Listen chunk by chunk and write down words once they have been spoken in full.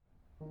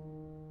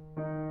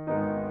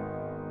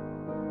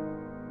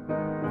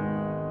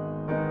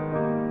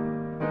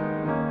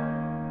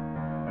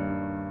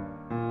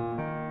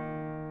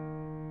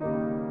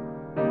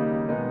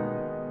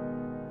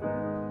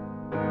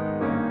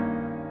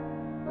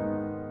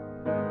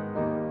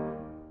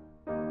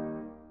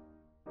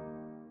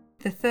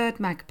The Third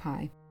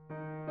Magpie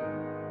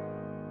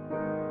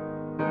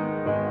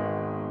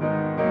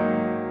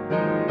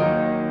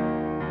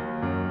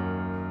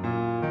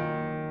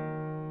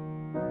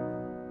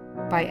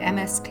by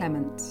M.S.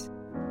 Clements.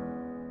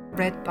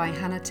 Read by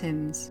Hannah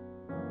Timms.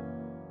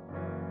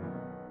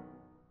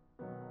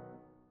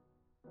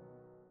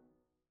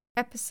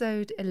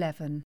 Episode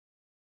 11.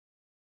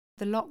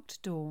 The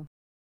Locked Door.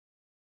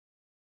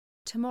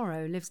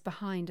 Tomorrow lives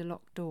behind a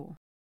locked door.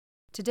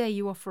 Today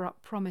you offer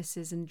up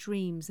promises and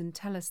dreams and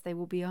tell us they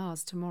will be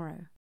ours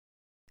tomorrow.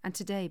 And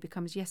today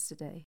becomes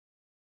yesterday.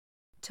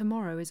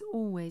 Tomorrow is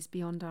always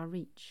beyond our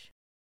reach.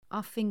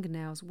 Our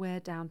fingernails wear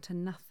down to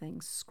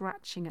nothing,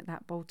 scratching at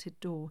that bolted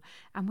door,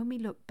 and when we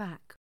look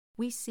back,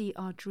 we see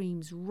our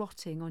dreams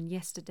rotting on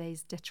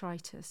yesterday's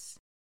detritus.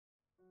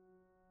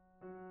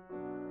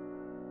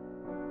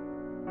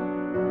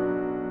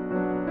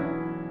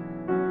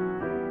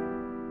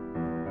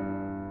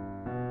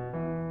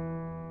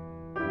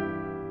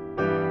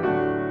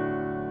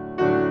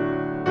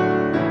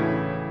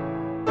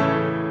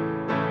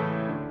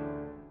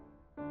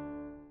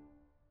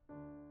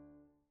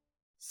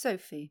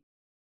 Sophie.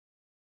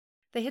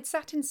 They had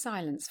sat in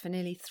silence for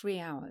nearly 3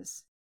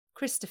 hours.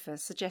 Christopher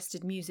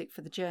suggested music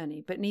for the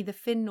journey, but neither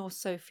Finn nor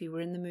Sophie were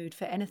in the mood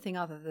for anything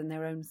other than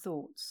their own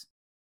thoughts.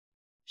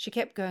 She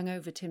kept going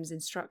over Tim's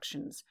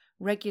instructions,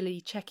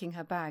 regularly checking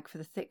her bag for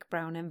the thick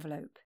brown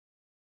envelope.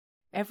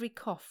 Every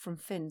cough from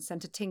Finn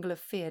sent a tingle of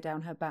fear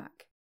down her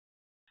back.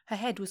 Her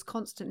head was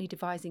constantly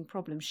devising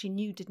problems she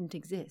knew didn't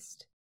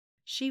exist.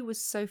 She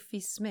was Sophie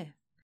Smith,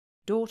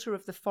 daughter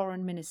of the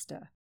foreign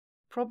minister.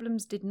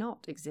 Problems did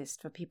not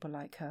exist for people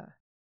like her.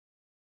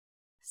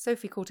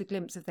 Sophie caught a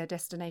glimpse of their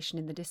destination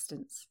in the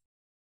distance.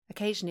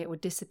 Occasionally it would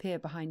disappear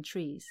behind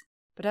trees,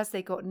 but as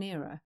they got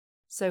nearer,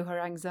 so her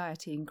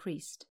anxiety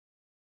increased.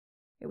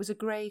 It was a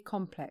grey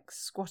complex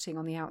squatting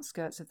on the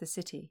outskirts of the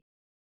city.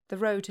 The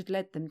road had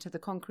led them to the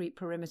concrete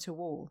perimeter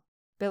wall,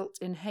 built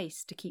in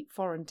haste to keep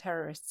foreign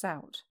terrorists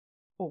out,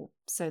 or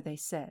so they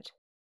said.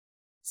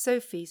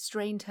 Sophie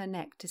strained her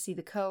neck to see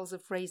the curls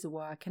of razor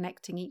wire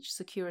connecting each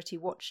security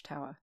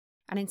watchtower,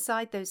 and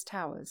inside those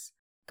towers,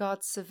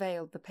 guards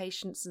surveilled the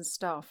patients and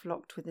staff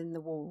locked within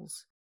the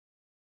walls.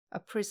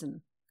 A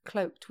prison,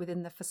 cloaked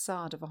within the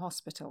facade of a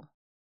hospital.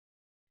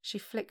 She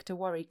flicked a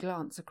worried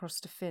glance across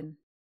to Finn,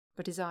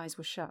 but his eyes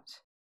were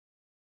shut.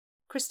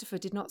 Christopher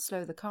did not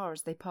slow the car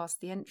as they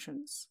passed the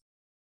entrance.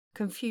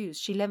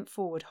 Confused, she leant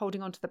forward,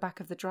 holding onto the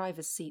back of the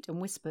driver's seat, and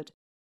whispered,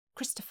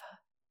 "Christopher,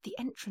 the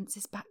entrance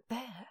is back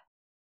there."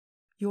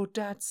 "Your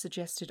dad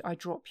suggested I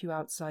drop you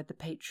outside the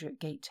Patriot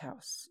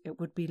Gatehouse. It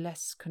would be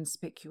less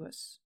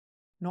conspicuous.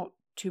 Not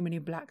too many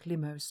black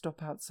limos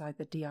stop outside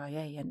the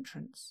DIA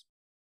entrance."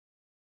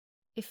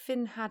 If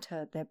Finn had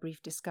heard their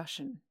brief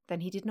discussion, then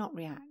he did not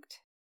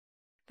react.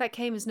 That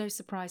came as no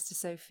surprise to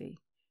Sophie.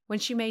 When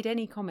she made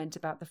any comment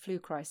about the flu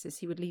crisis,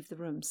 he would leave the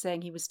room,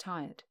 saying he was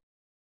tired.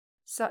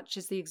 Such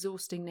is the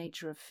exhausting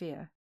nature of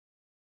fear.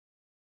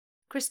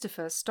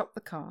 Christopher stopped the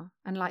car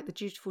and, like the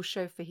dutiful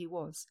chauffeur he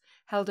was,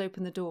 held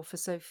open the door for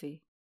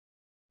Sophie.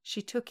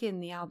 She took in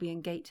the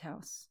Albion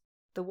Gatehouse.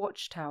 The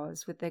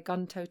watchtowers with their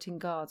gun-toting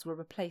guards were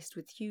replaced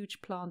with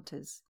huge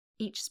planters,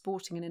 each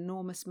sporting an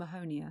enormous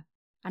mahonia,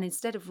 and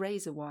instead of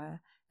razor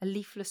wire, a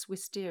leafless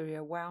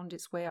wisteria wound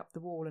its way up the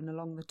wall and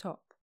along the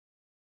top.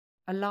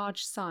 A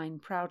large sign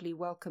proudly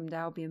welcomed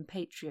Albion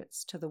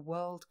patriots to the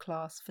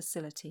world-class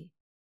facility.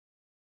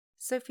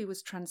 Sophie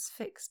was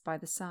transfixed by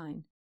the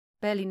sign,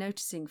 barely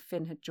noticing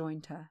Finn had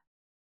joined her.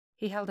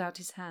 He held out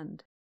his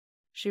hand.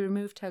 She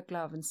removed her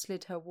glove and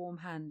slid her warm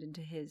hand into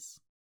his.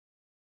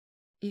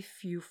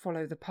 "If you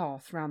follow the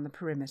path round the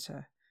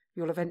perimeter,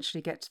 you'll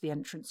eventually get to the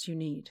entrance you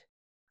need.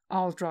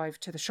 I'll drive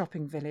to the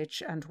shopping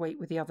village and wait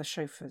with the other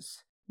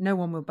chauffeurs. No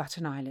one will bat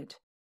an eyelid.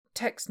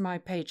 Text my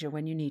pager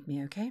when you need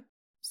me, okay?"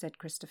 said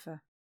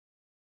Christopher.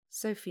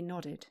 Sophie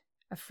nodded,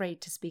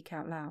 afraid to speak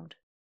out loud.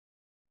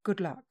 "Good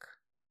luck,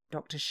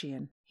 Dr.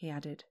 Sheehan," he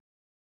added.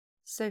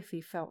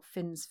 Sophie felt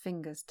Finn's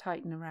fingers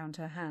tighten around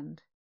her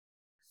hand.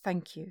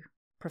 "Thank you,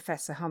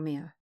 Professor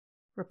Hamir,"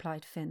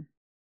 replied Finn.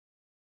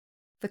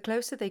 The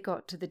closer they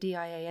got to the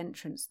DIA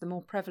entrance, the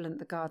more prevalent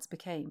the guards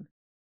became.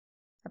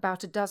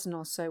 About a dozen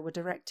or so were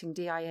directing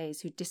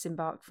DIAs who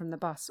disembarked from the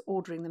bus,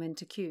 ordering them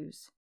into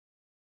queues.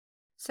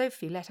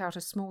 Sophie let out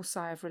a small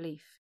sigh of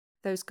relief.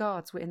 Those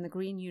guards were in the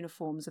green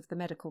uniforms of the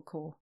medical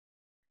corps.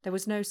 There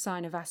was no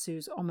sign of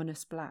Asu's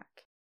ominous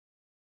black.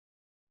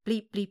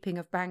 Bleep-bleeping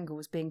of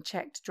bangles being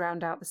checked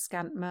drowned out the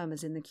scant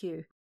murmurs in the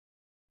queue.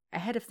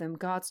 Ahead of them,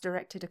 guards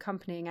directed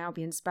accompanying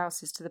Albion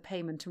spouses to the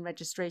payment and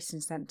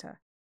registration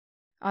centre.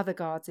 Other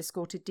guards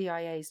escorted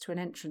DIAs to an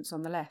entrance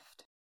on the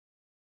left.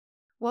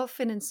 While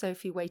Finn and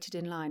Sophie waited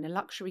in line, a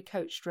luxury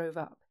coach drove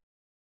up.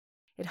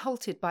 It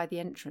halted by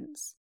the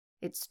entrance,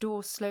 its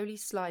door slowly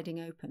sliding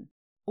open,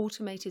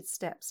 automated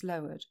steps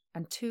lowered,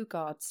 and 2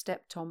 guards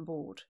stepped on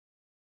board.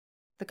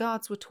 The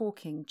guards were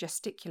talking,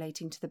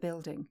 gesticulating to the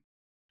building.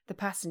 The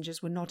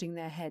passengers were nodding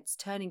their heads,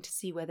 turning to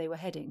see where they were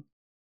heading.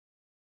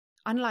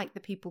 Unlike the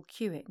people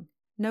queuing,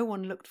 no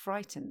one looked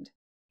frightened.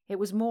 It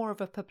was more of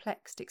a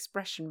perplexed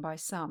expression by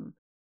some,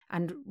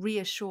 and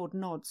reassured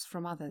nods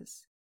from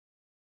others.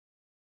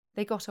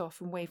 They got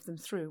off and waved them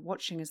through,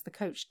 watching as the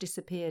coach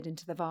disappeared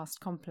into the vast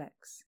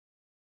complex.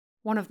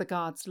 One of the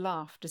guards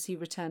laughed as he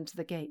returned to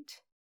the gate.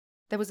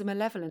 There was a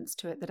malevolence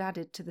to it that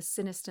added to the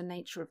sinister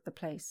nature of the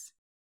place.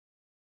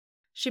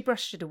 She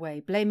brushed it away,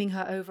 blaming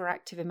her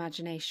overactive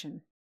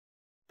imagination.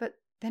 But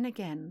then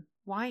again,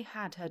 why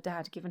had her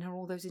dad given her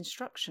all those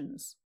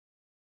instructions?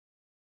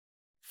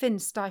 Finn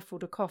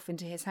stifled a cough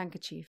into his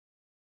handkerchief.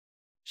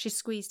 She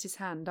squeezed his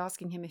hand,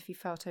 asking him if he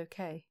felt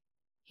okay.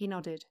 He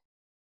nodded.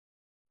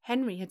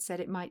 Henry had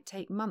said it might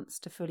take months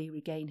to fully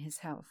regain his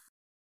health,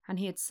 and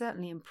he had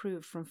certainly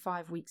improved from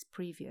 5 weeks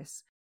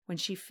previous, when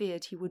she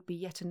feared he would be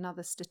yet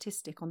another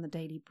statistic on the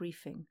daily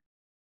briefing.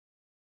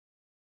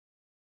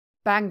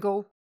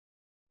 Bangle!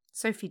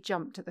 Sophie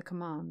jumped at the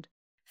command.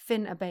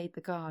 Finn obeyed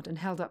the guard and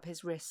held up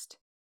his wrist.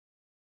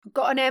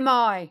 Got an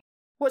MI!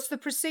 What's the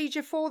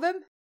procedure for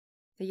them?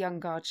 The young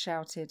guard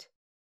shouted.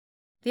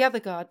 The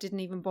other guard didn't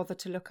even bother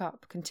to look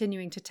up,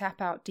 continuing to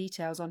tap out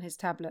details on his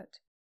tablet.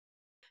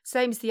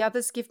 Same as the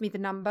others, give me the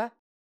number.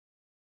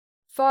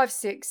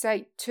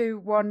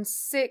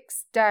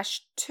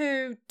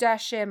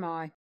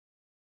 568216-2-MI.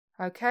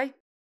 Okay.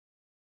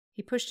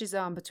 He pushed his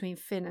arm between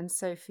Finn and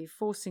Sophie,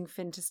 forcing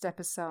Finn to step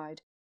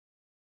aside.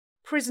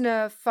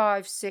 Prisoner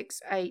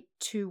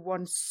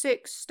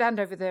 568216, stand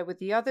over there with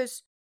the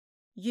others.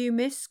 You,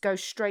 miss, go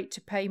straight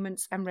to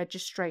payments and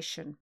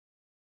registration.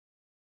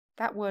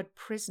 That word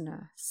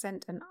prisoner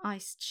sent an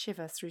iced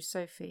shiver through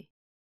Sophie.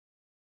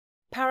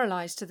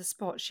 Paralysed to the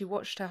spot, she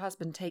watched her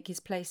husband take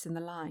his place in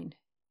the line.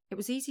 It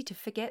was easy to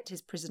forget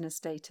his prisoner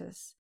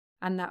status,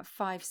 and that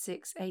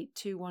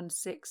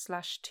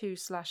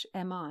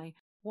 568216-2/MI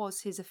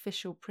was his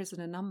official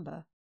prisoner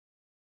number.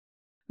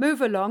 Move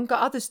along,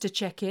 got others to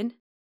check in,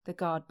 the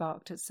guard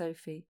barked at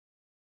Sophie.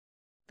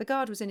 The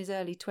guard was in his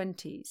early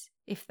 20s,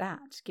 if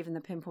that, given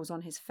the pimples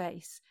on his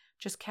face,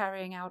 just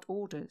carrying out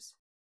orders.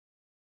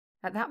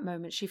 At that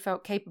moment she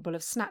felt capable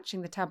of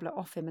snatching the tablet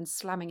off him and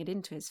slamming it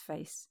into his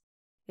face.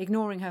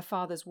 Ignoring her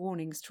father's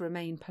warnings to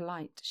remain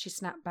polite, she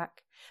snapped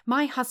back.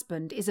 My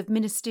husband is of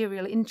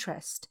ministerial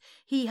interest.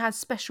 He has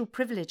special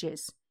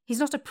privileges. He's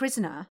not a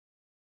prisoner.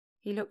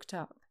 He looked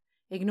up,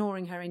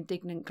 ignoring her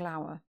indignant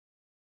glower.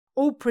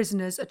 All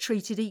prisoners are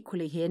treated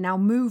equally here. Now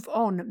move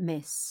on,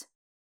 miss.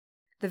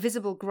 The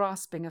visible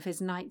grasping of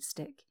his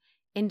nightstick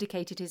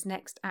indicated his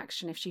next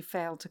action if she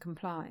failed to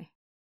comply.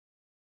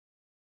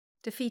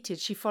 Defeated,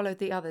 she followed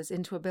the others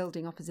into a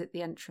building opposite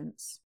the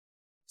entrance.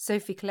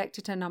 Sophie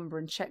collected her number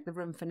and checked the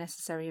room for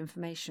necessary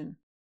information.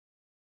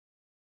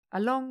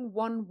 Along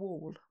one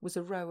wall was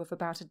a row of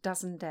about a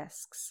dozen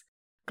desks,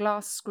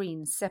 glass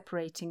screens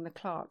separating the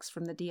clerks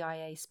from the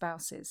DIA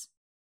spouses.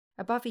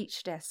 Above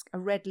each desk a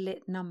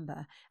red-lit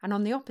number, and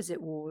on the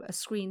opposite wall a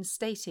screen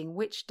stating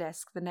which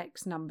desk the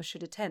next number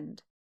should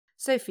attend.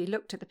 Sophie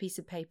looked at the piece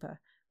of paper.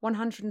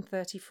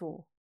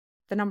 134.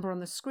 The number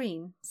on the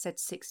screen said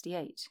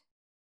 68.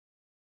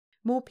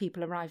 More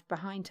people arrived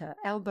behind her,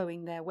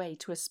 elbowing their way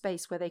to a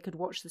space where they could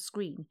watch the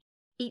screen,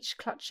 each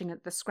clutching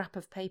at the scrap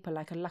of paper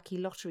like a lucky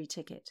lottery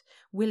ticket,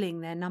 willing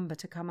their number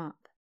to come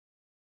up.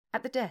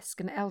 At the desk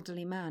an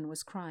elderly man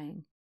was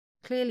crying.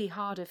 Clearly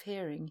hard of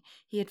hearing,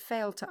 he had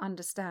failed to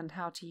understand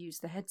how to use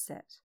the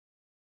headset.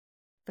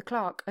 The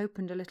clerk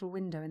opened a little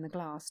window in the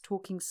glass,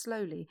 talking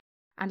slowly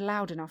and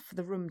loud enough for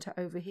the room to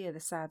overhear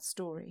the sad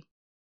story.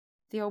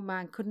 The old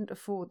man couldn't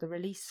afford the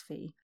release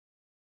fee.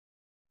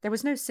 There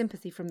was no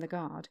sympathy from the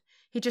guard.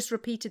 He just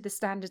repeated the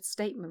standard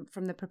statement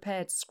from the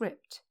prepared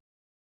script.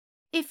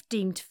 If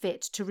deemed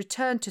fit to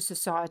return to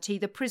society,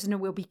 the prisoner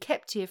will be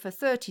kept here for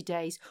 30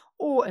 days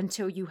or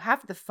until you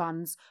have the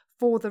funds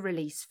for the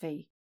release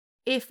fee.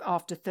 If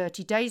after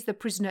 30 days the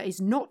prisoner is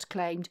not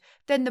claimed,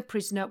 then the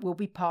prisoner will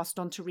be passed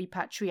on to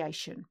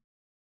repatriation.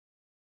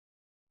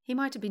 He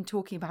might have been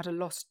talking about a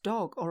lost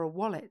dog or a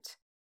wallet,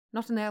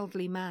 not an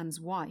elderly man's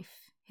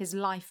wife, his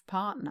life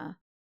partner.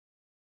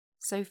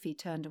 Sophie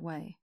turned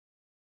away.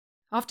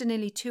 After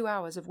nearly 2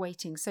 hours of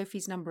waiting,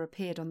 Sophie's number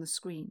appeared on the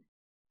screen.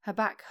 Her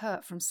back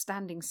hurt from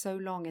standing so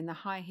long in the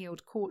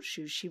high-heeled court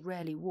shoes she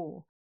rarely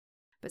wore.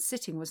 But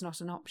sitting was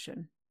not an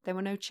option. There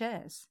were no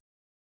chairs.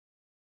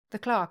 The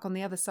clerk on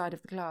the other side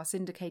of the glass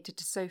indicated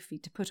to Sophie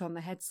to put on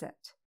the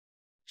headset.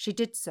 She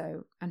did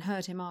so and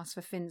heard him ask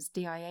for Finn's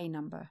DIA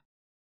number.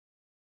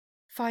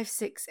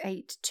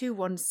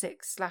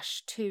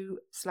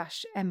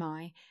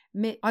 568216-2/MI.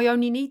 I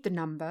only need the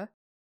number.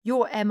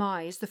 Your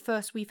MI is the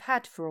first we've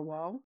had for a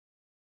while.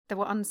 There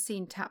were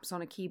unseen taps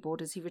on a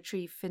keyboard as he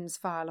retrieved Finn's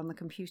file on the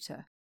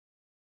computer.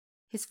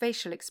 His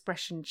facial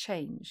expression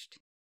changed.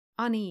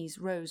 Unease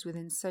rose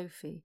within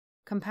Sophie,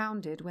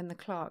 compounded when the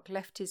clerk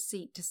left his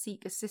seat to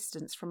seek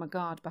assistance from a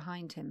guard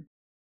behind him.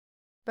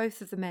 Both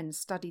of the men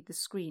studied the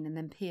screen and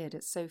then peered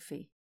at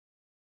Sophie.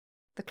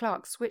 The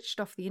clerk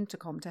switched off the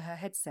intercom to her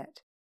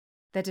headset,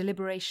 their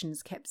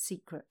deliberations kept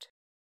secret.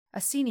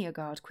 A senior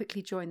guard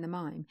quickly joined the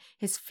mime,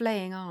 his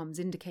flaying arms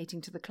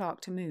indicating to the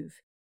clerk to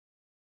move.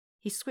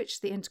 He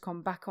switched the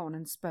intercom back on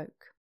and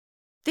spoke.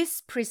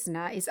 This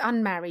prisoner is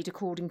unmarried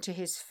according to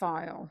his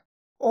file.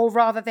 Or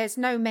rather, there's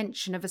no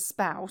mention of a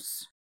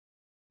spouse.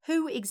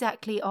 Who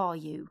exactly are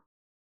you?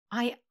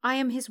 I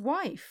am his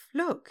wife.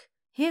 Look,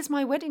 here's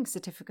my wedding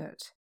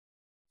certificate.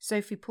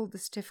 Sophie pulled the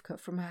certificate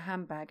from her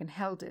handbag and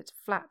held it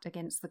flat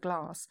against the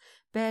glass,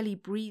 barely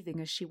breathing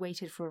as she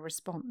waited for a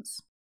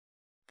response.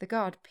 The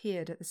guard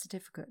peered at the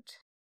certificate.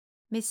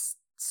 Miss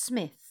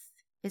Smith,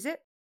 is it?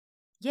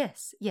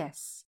 Yes.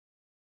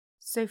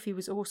 Sophie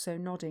was also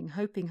nodding,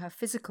 hoping her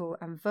physical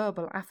and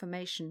verbal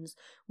affirmations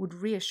would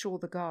reassure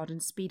the guard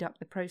and speed up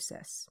the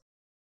process.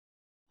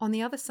 On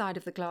the other side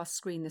of the glass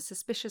screen, the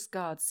suspicious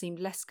guard seemed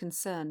less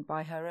concerned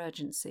by her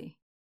urgency.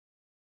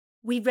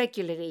 We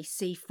regularly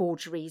see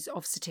forgeries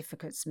of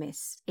certificates,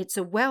 miss. It's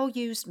a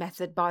well-used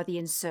method by the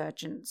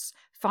insurgents.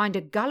 Find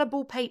a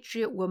gullible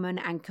patriot woman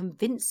and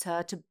convince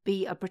her to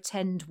be a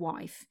pretend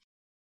wife.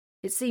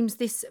 It seems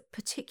this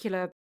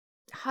particular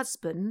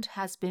husband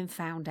has been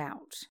found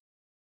out.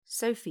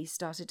 Sophie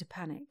started to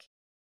panic.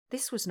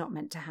 This was not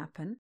meant to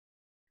happen.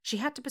 She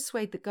had to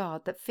persuade the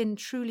guard that Finn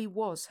truly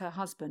was her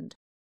husband,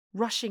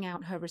 rushing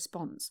out her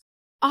response.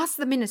 Ask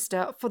the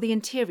Minister for the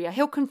Interior.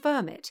 He'll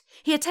confirm it.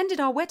 He attended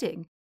our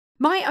wedding.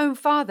 My own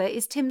father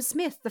is Tim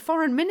Smith, the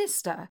Foreign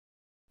Minister.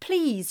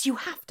 Please, you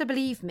have to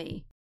believe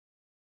me.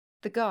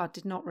 The guard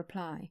did not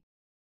reply.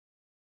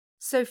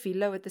 Sophie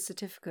lowered the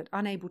certificate,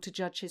 unable to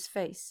judge his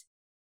face.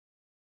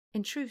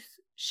 In truth,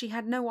 she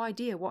had no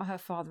idea what her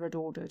father had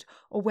ordered,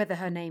 or whether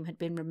her name had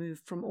been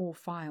removed from all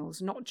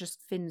files, not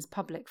just Finn's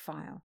public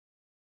file.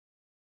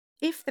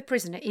 If the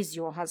prisoner is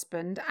your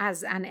husband,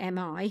 as an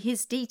MI,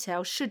 his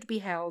details should be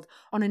held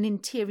on an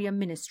Interior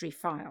Ministry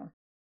file.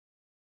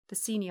 The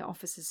senior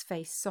officer's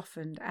face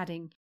softened,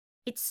 adding,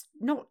 It's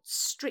not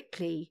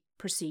strictly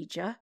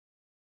procedure,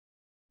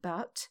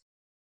 but...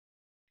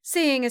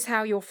 Seeing as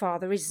how your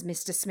father is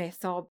Mr.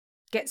 Smith, I'll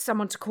get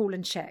someone to call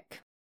and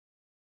check.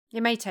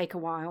 It may take a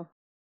while.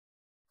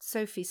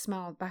 Sophie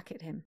smiled back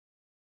at him.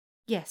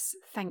 Yes,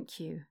 thank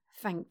you.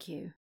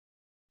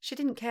 She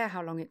didn't care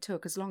how long it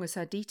took, as long as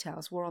her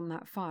details were on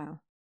that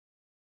file.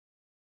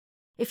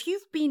 If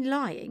you've been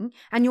lying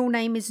and your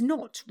name is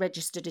not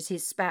registered as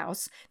his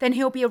spouse, then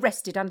he'll be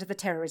arrested under the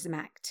Terrorism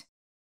Act.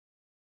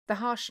 The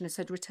harshness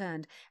had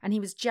returned, and he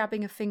was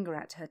jabbing a finger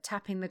at her,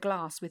 tapping the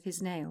glass with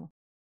his nail.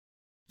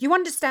 You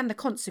understand the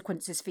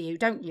consequences for you,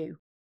 don't you?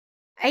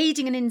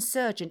 Aiding an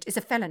insurgent is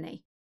a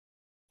felony.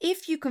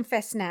 If you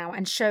confess now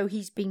and show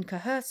he's been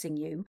coercing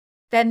you,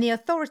 then the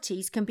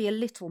authorities can be a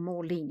little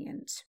more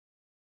lenient.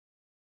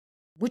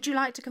 Would you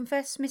like to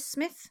confess, Miss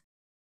Smith?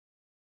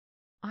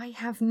 I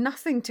have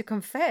nothing to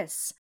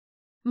confess.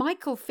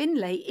 Michael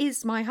Finlay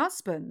is my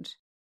husband.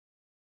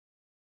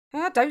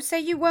 Don't say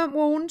you weren't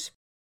warned.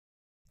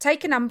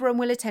 Take a number and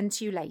we'll attend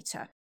to you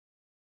later.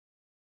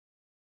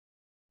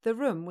 The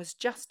room was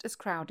just as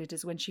crowded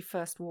as when she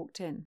first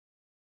walked in.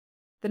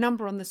 The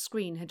number on the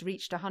screen had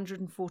reached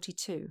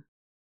 142.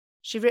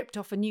 She ripped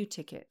off a new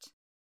ticket.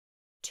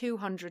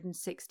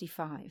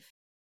 265.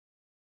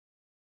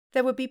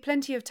 There would be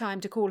plenty of time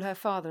to call her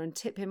father and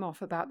tip him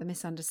off about the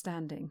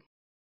misunderstanding.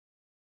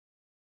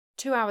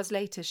 2 hours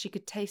later, she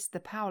could taste the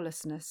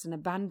powerlessness and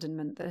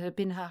abandonment that had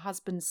been her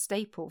husband's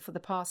staple for the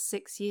past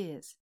 6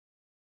 years.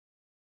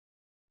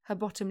 Her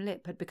bottom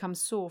lip had become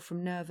sore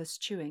from nervous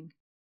chewing.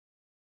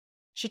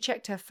 She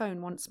checked her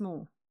phone once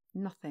more.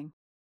 Nothing.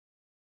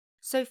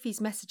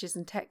 Sophie's messages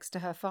and texts to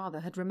her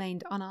father had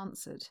remained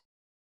unanswered.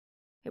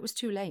 It was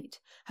too late.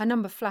 Her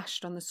number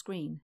flashed on the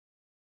screen.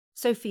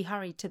 Sophie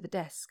hurried to the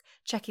desk,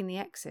 checking the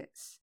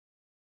exits.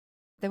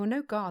 There were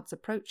no guards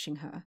approaching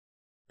her,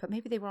 but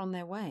maybe they were on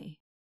their way.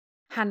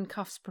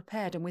 Handcuffs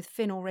prepared and with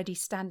Finn already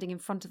standing in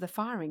front of the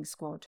firing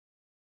squad.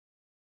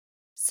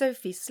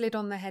 Sophie slid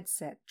on the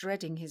headset,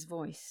 dreading his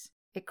voice.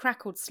 It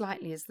crackled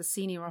slightly as the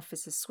senior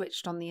officer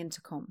switched on the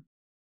intercom.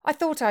 I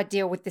thought I'd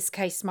deal with this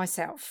case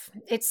myself.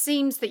 It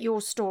seems that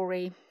your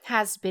story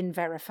has been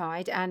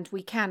verified and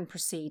we can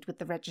proceed with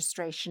the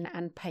registration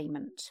and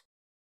payment.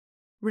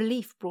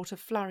 Relief brought a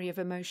flurry of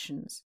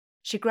emotions.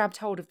 She grabbed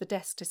hold of the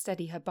desk to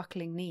steady her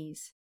buckling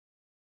knees.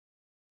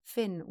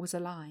 Finn was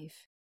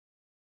alive.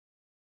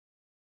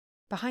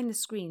 Behind the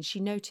screen, she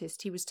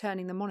noticed he was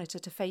turning the monitor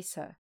to face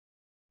her.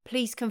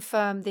 Please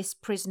confirm this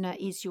prisoner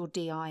is your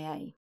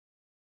DIA.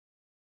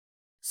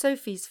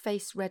 Sophie's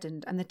face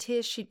reddened and the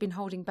tears she'd been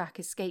holding back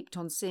escaped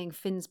on seeing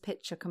Finn's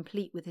picture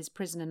complete with his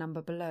prisoner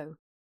number below.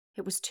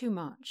 It was too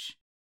much.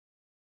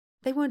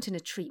 They weren't in a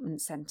treatment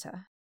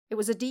centre. It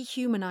was a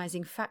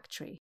dehumanising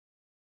factory.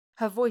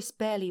 Her voice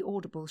barely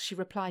audible, she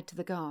replied to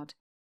the guard.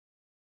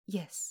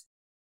 Yes,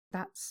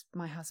 that's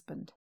my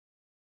husband.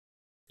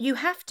 You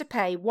have to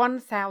pay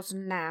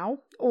 1,000 now,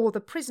 or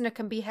the prisoner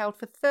can be held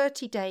for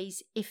 30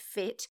 days, if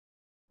fit,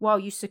 while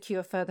you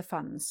secure further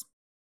funds.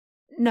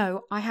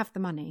 No, I have the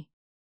money.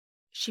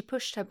 She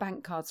pushed her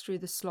bank cards through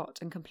the slot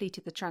and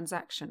completed the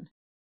transaction.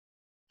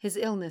 His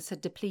illness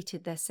had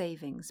depleted their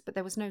savings, but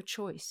there was no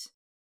choice.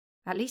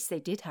 At least they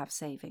did have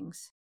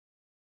savings.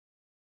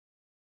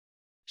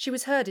 She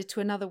was herded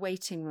to another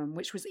waiting room,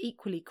 which was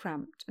equally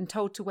cramped, and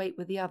told to wait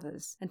with the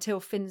others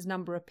until Finn's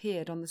number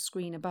appeared on the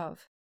screen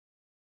above.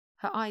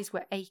 Her eyes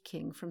were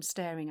aching from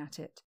staring at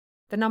it.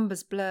 The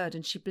numbers blurred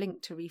and she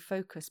blinked to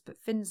refocus,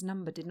 but Finn's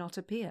number did not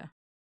appear.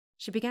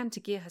 She began to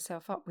gear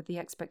herself up with the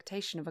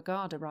expectation of a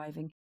guard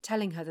arriving,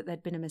 telling her that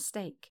there'd been a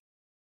mistake.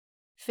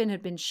 Finn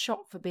had been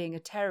shot for being a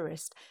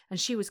terrorist,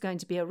 and she was going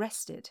to be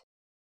arrested.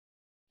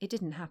 It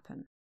didn't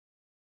happen.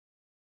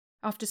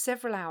 After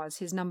several hours,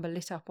 his number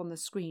lit up on the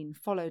screen,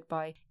 followed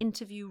by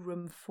Interview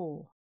Room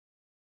 4.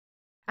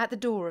 At the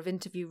door of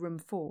Interview Room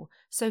 4,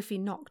 Sophie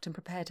knocked and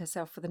prepared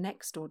herself for the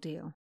next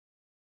ordeal.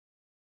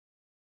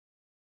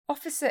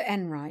 Officer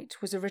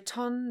Enright was a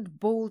rotund,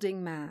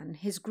 balding man,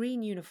 his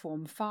green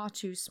uniform far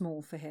too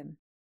small for him.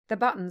 The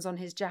buttons on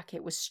his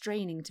jacket were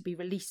straining to be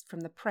released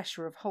from the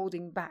pressure of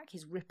holding back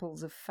his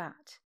ripples of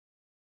fat.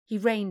 He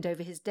reigned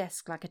over his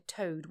desk like a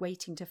toad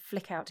waiting to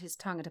flick out his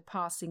tongue at a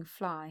passing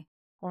fly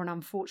or an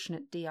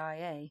unfortunate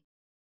DIA.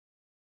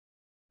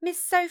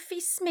 "Miss Sophie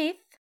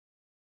Smith?"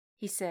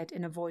 he said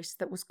in a voice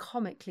that was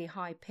comically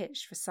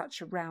high-pitched for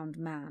such a round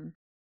man.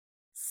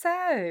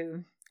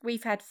 "So,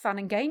 we've had fun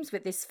and games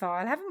with this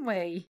file, haven't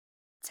we?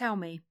 Tell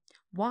me,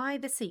 why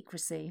the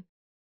secrecy?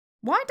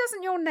 Why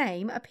doesn't your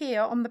name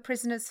appear on the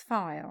prisoner's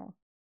file?"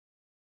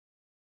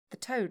 The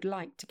toad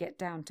liked to get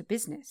down to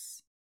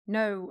business.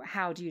 No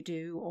how do you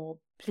do or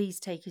please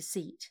take a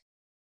seat.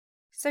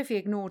 Sophie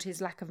ignored his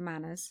lack of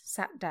manners,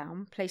 sat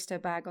down, placed her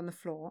bag on the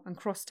floor and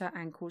crossed her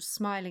ankles,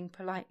 smiling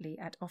politely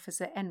at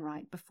Officer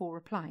Enright before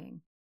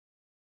replying.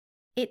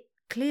 "It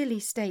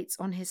clearly states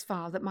on his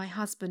file that my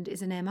husband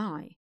is an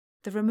MI.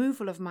 The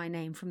removal of my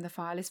name from the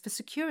file is for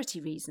security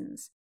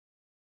reasons.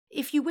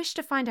 If you wish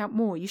to find out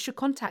more, you should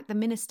contact the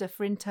Minister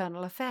for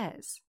Internal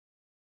Affairs."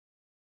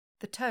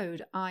 The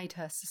toad eyed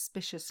her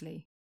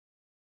suspiciously.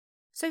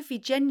 Sophie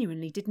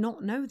genuinely did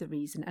not know the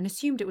reason and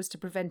assumed it was to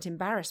prevent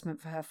embarrassment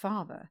for her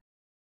father.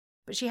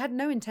 But she had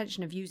no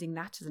intention of using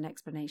that as an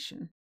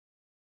explanation.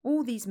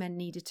 All these men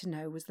needed to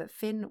know was that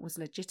Finn was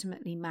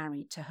legitimately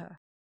married to her.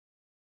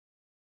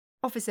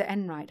 Officer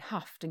Enright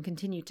huffed and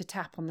continued to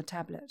tap on the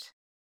tablet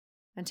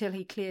until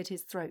he cleared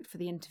his throat for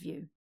the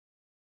interview.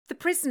 "The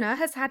prisoner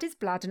has had his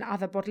blood and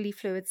other bodily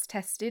fluids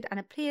tested and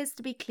appears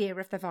to be clear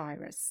of the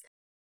virus.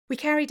 We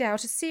carried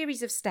out a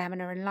series of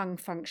stamina and lung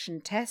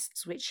function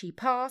tests, which he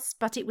passed,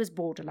 but it was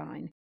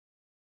borderline.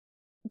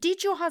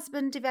 Did your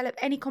husband develop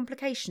any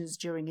complications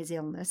during his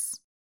illness?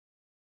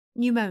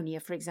 Pneumonia,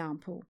 for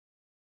example?"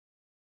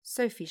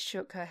 Sophie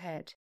shook her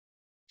head.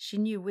 She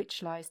knew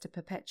which lies to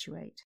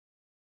perpetuate.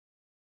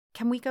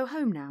 "Can we go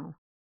home now?"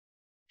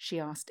 she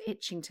asked,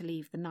 itching to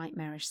leave the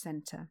nightmarish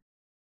centre.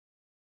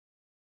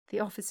 The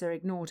officer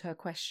ignored her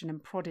question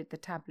and prodded the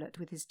tablet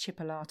with his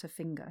chipolata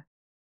finger.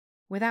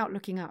 Without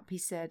looking up, he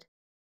said,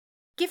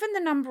 "Given the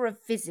number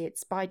of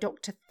visits by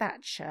Dr.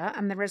 Thatcher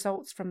and the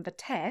results from the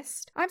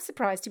test, I'm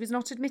surprised he was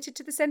not admitted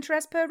to the centre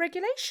as per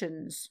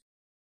regulations."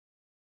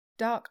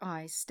 Dark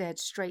eyes stared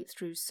straight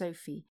through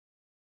Sophie,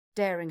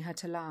 daring her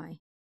to lie.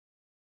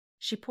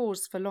 She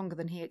paused for longer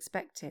than he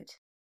expected.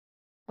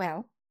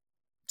 "Well,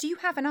 do you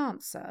have an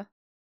answer?"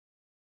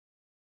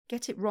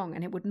 Get it wrong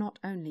and it would not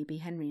only be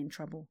Henry in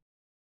trouble.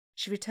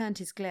 She returned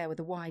his glare with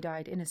a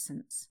wide-eyed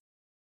innocence.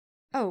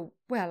 "Oh,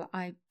 well,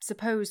 I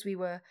suppose we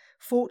were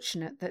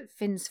fortunate that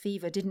Finn's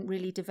fever didn't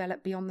really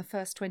develop beyond the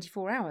first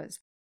 24 hours,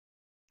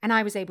 and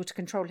I was able to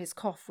control his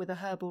cough with a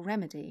herbal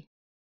remedy."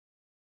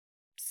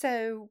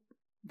 "So,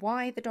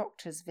 why the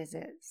doctor's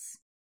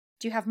visits?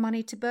 Do you have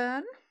money to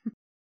burn?"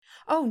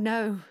 "Oh,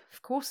 no,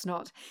 of course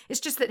not. It's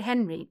just that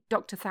Henry,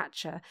 Dr.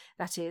 Thatcher,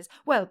 that is,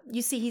 well,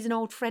 you see, he's an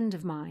old friend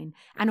of mine,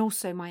 and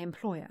also my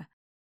employer.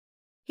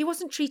 He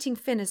wasn't treating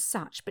Finn as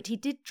such, but he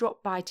did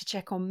drop by to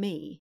check on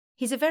me.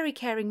 He's a very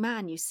caring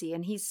man, you see,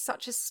 and he's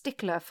such a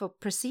stickler for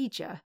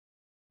procedure.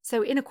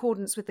 So in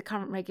accordance with the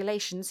current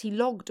regulations, he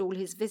logged all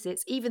his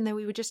visits, even though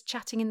we were just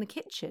chatting in the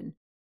kitchen.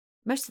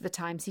 Most of the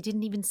times he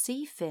didn't even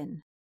see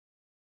Finn."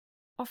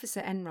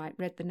 Officer Enright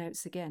read the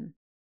notes again.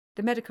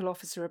 The medical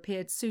officer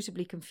appeared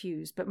suitably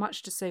confused, but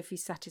much to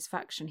Sophie's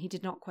satisfaction, he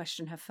did not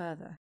question her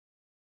further.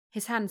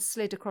 His hand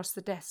slid across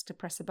the desk to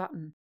press a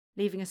button,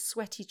 leaving a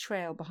sweaty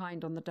trail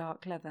behind on the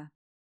dark leather.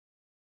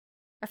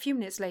 A few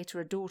minutes later,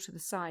 a door to the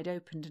side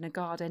opened and a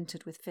guard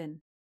entered with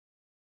Finn.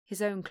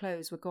 His own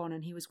clothes were gone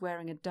and he was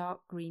wearing a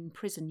dark green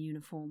prison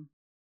uniform.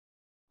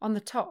 On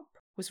the top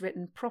was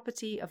written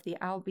 "Property of the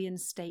Albion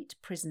State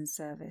Prison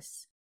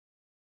Service."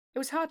 It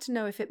was hard to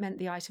know if it meant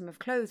the item of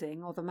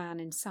clothing or the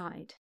man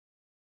inside.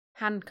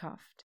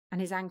 Handcuffed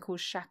and his ankles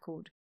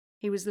shackled,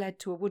 he was led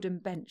to a wooden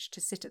bench to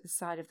sit at the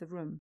side of the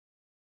room.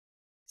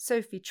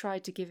 Sophie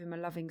tried to give him a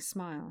loving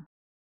smile,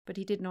 but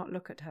he did not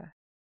look at her,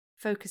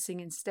 focusing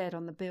instead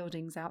on the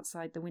buildings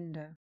outside the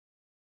window.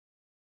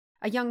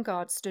 A young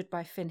guard stood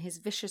by Finn, his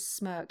vicious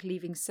smirk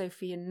leaving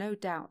Sophie in no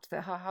doubt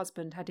that her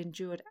husband had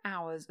endured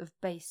hours of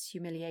base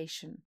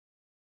humiliation.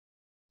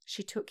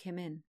 She took him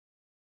in,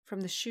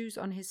 from the shoes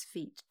on his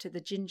feet to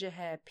the ginger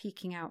hair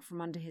peeking out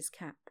from under his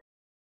cap.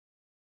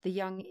 The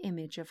young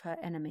image of her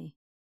enemy.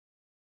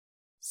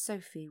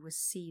 Sophie was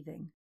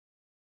seething.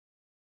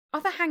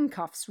 Are the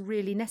handcuffs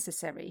really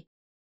necessary?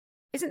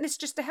 Isn't this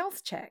just a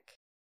health check?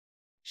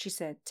 She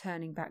said,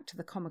 turning back to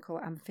the comical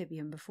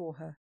amphibian before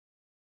her.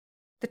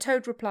 The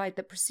toad replied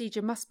that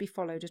procedure must be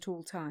followed at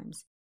all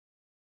times.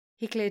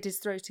 He cleared his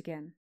throat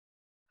again.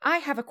 I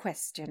have a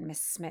question,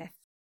 Miss Smith.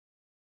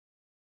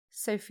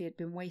 Sophie had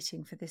been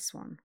waiting for this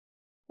one.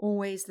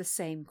 Always the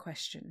same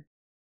question.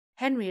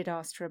 Henry had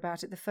asked her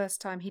about it the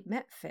first time he'd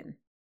met Finn.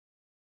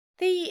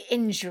 The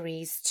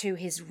injuries to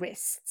his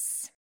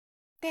wrists.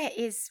 There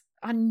is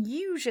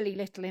unusually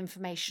little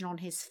information on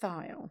his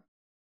file.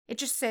 It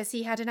just says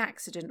he had an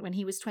accident when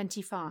he was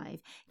 25.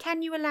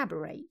 Can you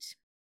elaborate?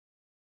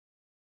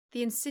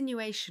 The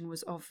insinuation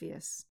was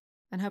obvious,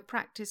 and her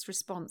practiced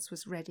response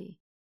was ready.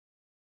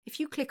 If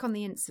you click on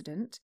the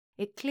incident,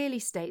 it clearly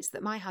states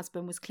that my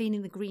husband was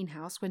cleaning the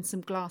greenhouse when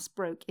some glass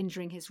broke,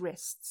 injuring his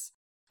wrists.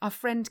 Our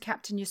friend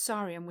Captain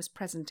Yossarian was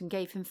present and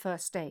gave him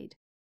first aid.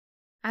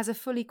 As a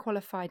fully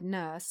qualified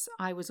nurse,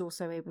 I was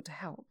also able to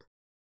help.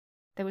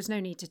 There was no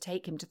need to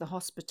take him to the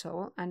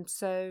hospital, and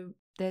so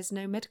there's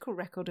no medical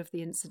record of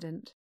the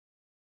incident.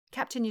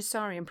 Captain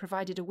Yossarian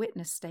provided a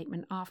witness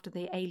statement after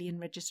the Alien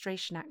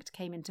Registration Act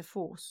came into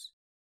force.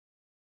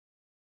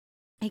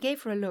 He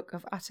gave her a look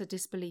of utter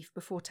disbelief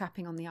before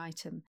tapping on the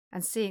item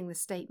and seeing the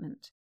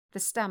statement, the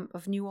stamp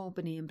of New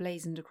Albany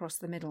emblazoned across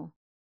the middle.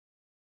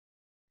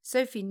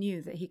 Sophie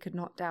knew that he could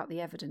not doubt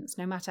the evidence,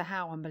 no matter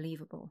how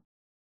unbelievable.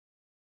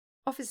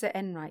 Officer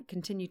Enright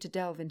continued to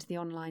delve into the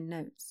online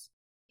notes.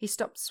 He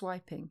stopped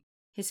swiping,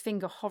 his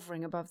finger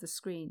hovering above the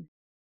screen.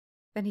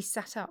 Then he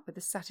sat up with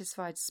a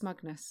satisfied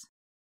smugness.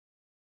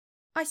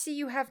 I see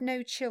you have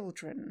no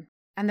children,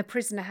 and the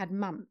prisoner had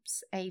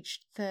mumps,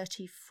 aged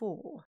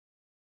 34.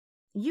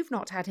 You've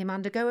not had him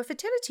undergo a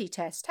fertility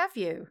test, have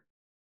you?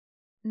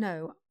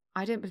 No,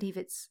 I don't believe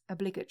it's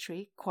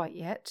obligatory quite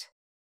yet.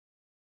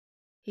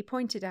 He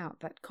pointed out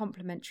that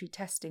complementary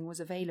testing was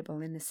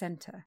available in the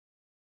centre.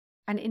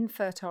 An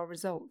infertile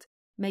result,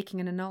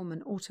 making an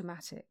annulment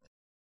automatic,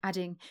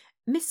 adding,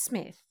 Miss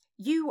Smith,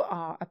 you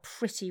are a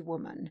pretty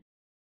woman.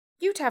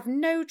 You'd have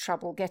no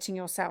trouble getting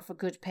yourself a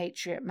good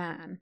patriot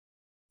man.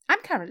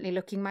 I'm currently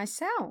looking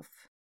myself.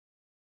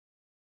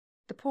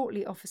 The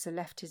portly officer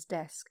left his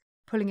desk,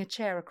 pulling a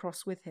chair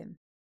across with him.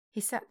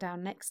 He sat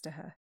down next to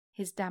her,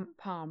 his damp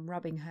palm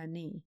rubbing her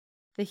knee,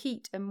 the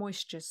heat and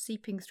moisture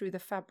seeping through the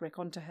fabric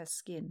onto her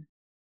skin.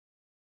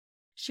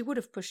 She would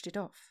have pushed it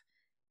off,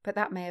 but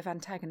that may have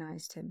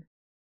antagonized him.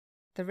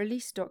 The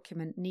release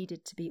document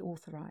needed to be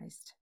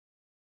authorized.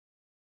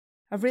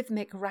 A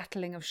rhythmic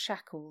rattling of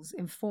shackles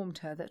informed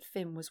her that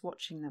Finn was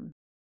watching them.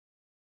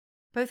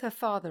 Both her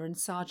father and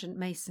Sergeant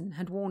Mason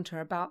had warned her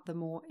about the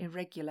more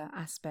irregular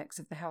aspects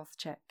of the health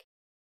check,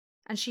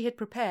 and she had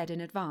prepared in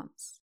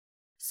advance.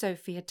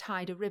 Sophie had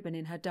tied a ribbon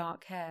in her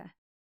dark hair,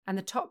 and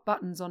the top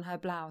buttons on her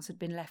blouse had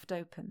been left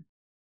open.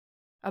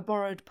 A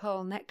borrowed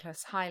pearl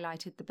necklace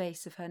highlighted the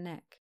base of her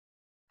neck.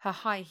 Her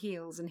high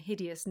heels and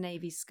hideous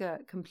navy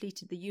skirt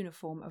completed the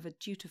uniform of a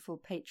dutiful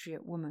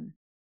patriot woman.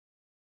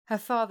 Her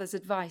father's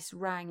advice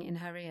rang in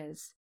her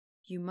ears.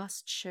 You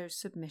must show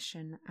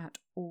submission at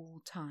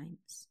all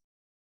times.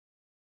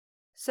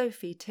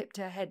 Sophie tipped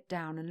her head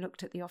down and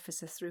looked at the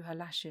officer through her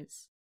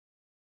lashes.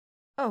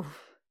 Oh,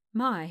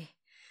 my.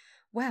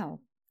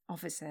 Well,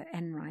 Officer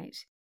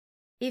Enright,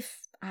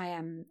 if I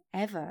am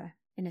ever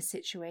in a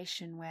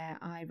situation where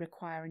I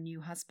require a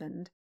new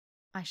husband,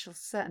 I shall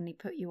certainly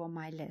put you on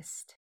my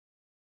list.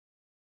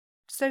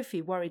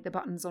 Sophie worried the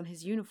buttons on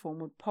his uniform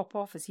would pop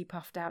off as he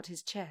puffed out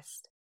his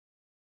chest.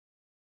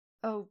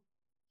 Oh,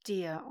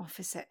 dear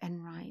Officer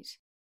Enright,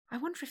 I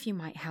wonder if you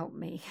might help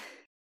me.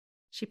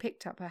 She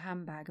picked up her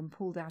handbag and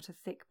pulled out a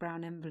thick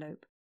brown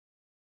envelope.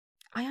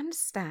 I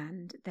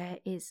understand there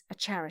is a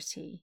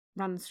charity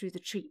run through the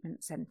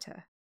treatment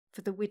centre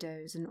for the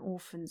widows and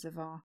orphans of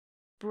our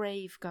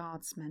brave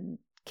guardsmen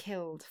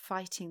killed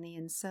fighting the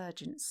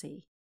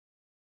insurgency.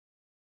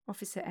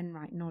 Officer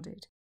Enright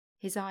nodded.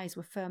 His eyes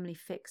were firmly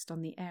fixed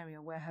on the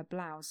area where her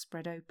blouse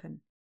spread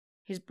open,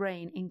 his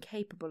brain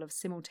incapable of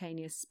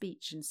simultaneous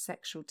speech and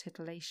sexual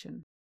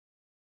titillation.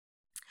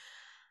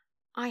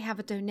 I have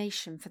a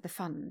donation for the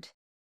fund.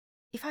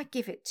 If I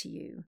give it to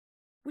you,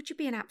 would you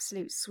be an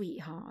absolute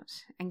sweetheart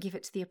and give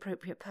it to the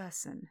appropriate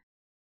person?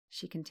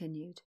 She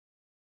continued.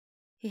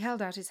 He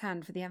held out his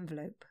hand for the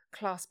envelope,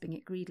 clasping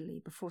it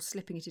greedily before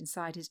slipping it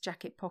inside his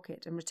jacket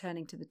pocket and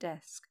returning to the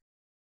desk.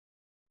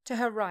 To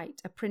her right,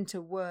 a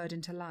printer whirred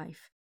into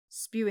life,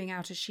 spewing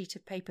out a sheet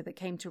of paper that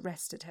came to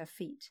rest at her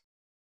feet.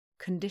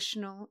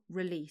 Conditional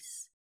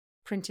release,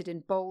 printed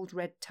in bold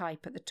red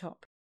type at the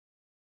top.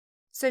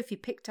 Sophie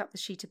picked up the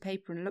sheet of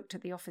paper and looked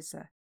at the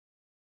officer.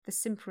 The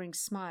simpering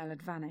smile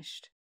had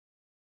vanished.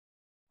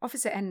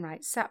 Officer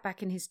Enright sat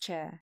back in his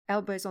chair,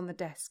 elbows on the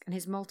desk and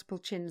his multiple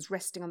chins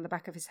resting on the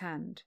back of his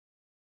hand.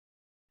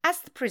 As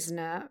the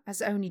prisoner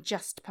has only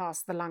just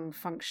passed the lung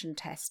function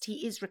test,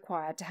 he is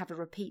required to have a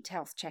repeat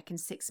health check in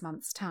 6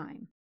 months'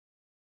 time.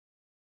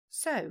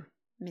 So,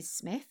 Miss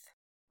Smith,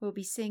 we'll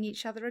be seeing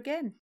each other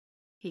again.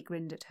 He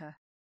grinned at her,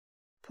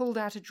 pulled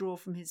out a drawer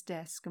from his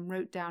desk and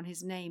wrote down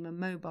his name and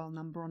mobile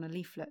number on a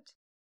leaflet.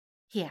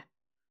 Here,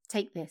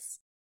 take this.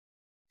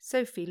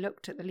 Sophie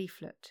looked at the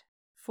leaflet.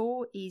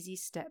 4 easy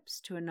steps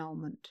to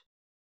annulment.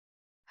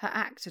 Her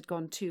act had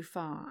gone too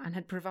far and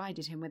had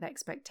provided him with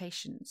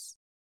expectations.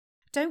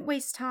 Don't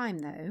waste time,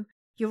 though.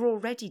 You're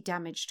already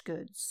damaged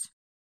goods.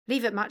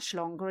 Leave it much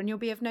longer and you'll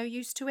be of no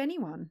use to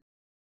anyone.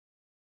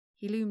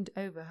 He loomed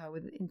over her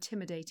with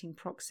intimidating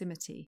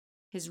proximity,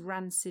 his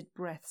rancid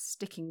breath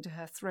sticking to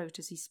her throat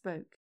as he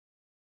spoke.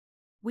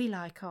 We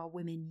like our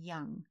women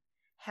young,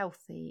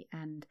 healthy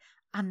and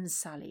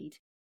unsullied,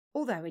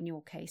 although in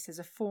your case as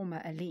a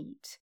former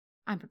elite,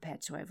 I'm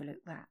prepared to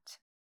overlook that.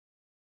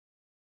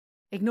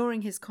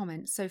 Ignoring his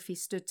comment, Sophie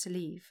stood to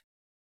leave.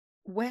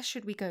 Where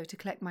should we go to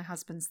collect my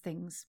husband's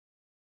things?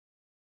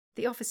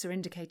 The officer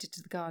indicated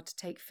to the guard to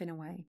take Finn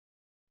away.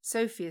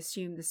 Sophie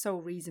assumed the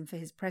sole reason for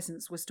his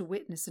presence was to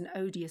witness an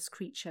odious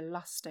creature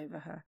lust over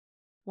her,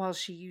 while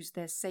she used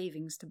their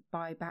savings to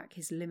buy back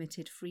his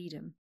limited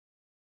freedom.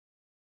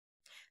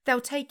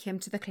 They'll take him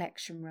to the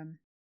collection room.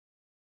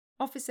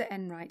 Officer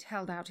Enright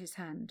held out his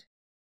hand,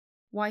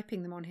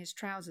 wiping them on his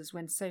trousers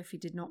when Sophie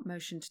did not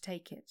motion to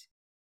take it.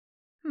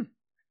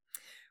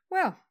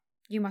 Well,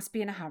 you must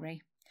be in a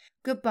hurry.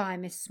 Goodbye,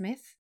 Miss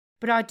Smith,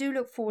 but I do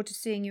look forward to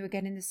seeing you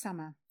again in the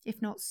summer,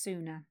 if not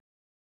sooner.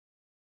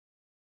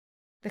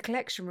 The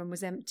collection room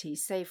was empty,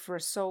 save for a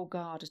sole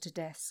guard at a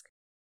desk.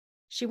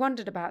 She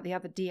wondered about the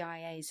other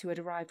DIAs who had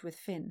arrived with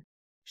Finn.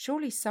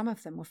 Surely some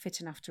of them were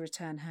fit enough to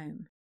return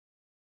home.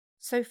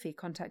 Sophie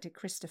contacted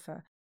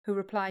Christopher, who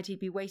replied he'd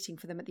be waiting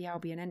for them at the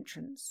Albion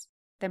entrance,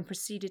 then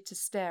proceeded to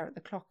stare at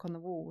the clock on the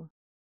wall,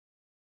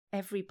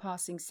 every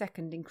passing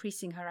second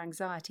increasing her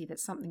anxiety that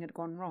something had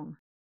gone wrong.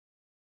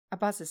 A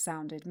buzzer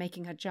sounded,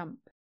 making her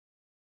jump.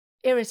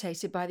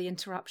 Irritated by the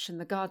interruption,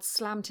 the guard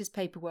slammed his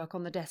paperwork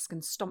on the desk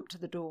and stomped to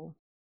the door.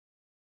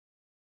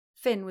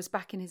 Finn was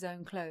back in his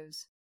own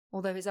clothes,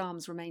 although his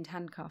arms remained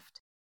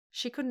handcuffed.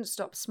 She couldn't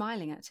stop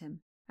smiling at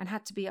him, and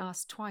had to be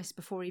asked twice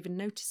before even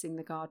noticing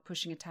the guard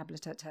pushing a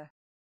tablet at her.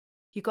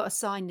 You got to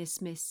sign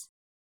this, miss.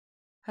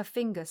 Her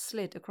finger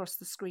slid across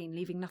the screen,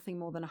 leaving nothing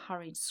more than a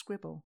hurried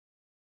scribble.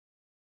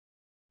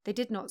 They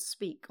did not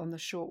speak on the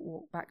short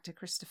walk back to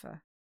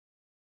Christopher.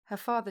 Her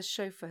father's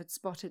chauffeur had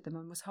spotted them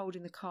and was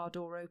holding the car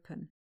door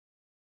open.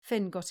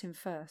 Finn got in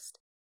first,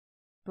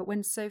 but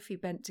when Sophie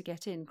bent to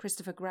get in,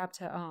 Christopher grabbed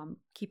her arm,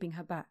 keeping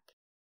her back.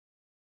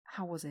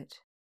 How was it?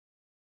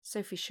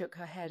 Sophie shook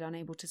her head,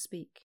 unable to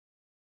speak.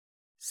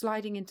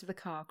 Sliding into the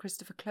car,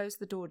 Christopher closed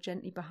the door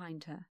gently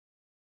behind her.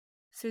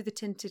 Through the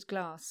tinted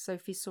glass,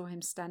 Sophie saw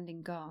him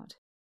standing guard.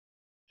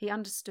 He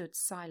understood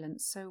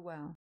silence so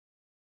well.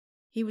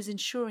 He was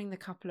ensuring the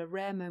couple a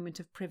rare moment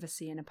of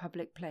privacy in a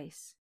public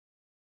place.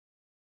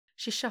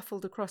 She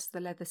shuffled across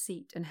the leather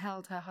seat and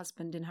held her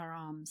husband in her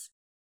arms,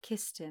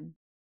 kissed him,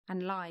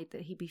 and lied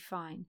that he'd be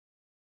fine.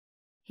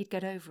 He'd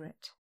get over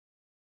it.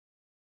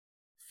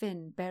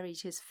 Finn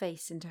buried his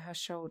face into her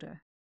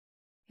shoulder.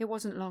 It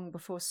wasn't long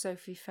before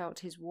Sophie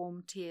felt his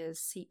warm tears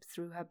seep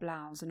through her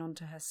blouse and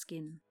onto her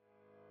skin.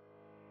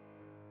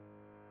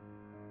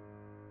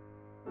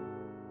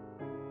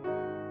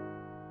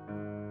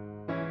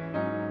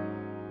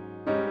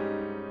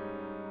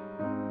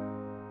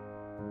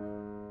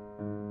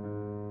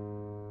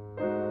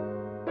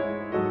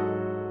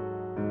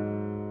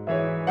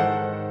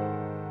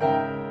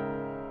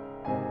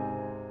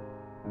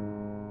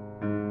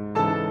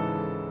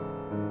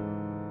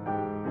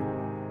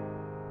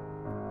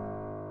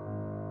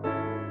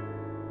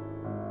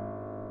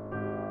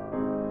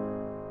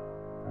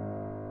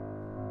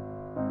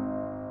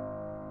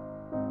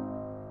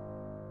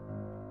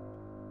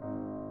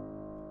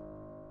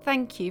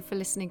 Thank you for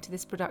listening to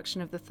this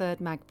production of The Third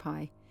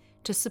Magpie.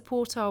 To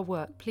support our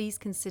work, please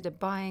consider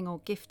buying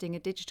or gifting a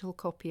digital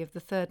copy of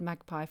The Third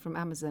Magpie from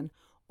Amazon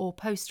or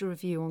post a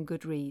review on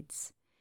Goodreads.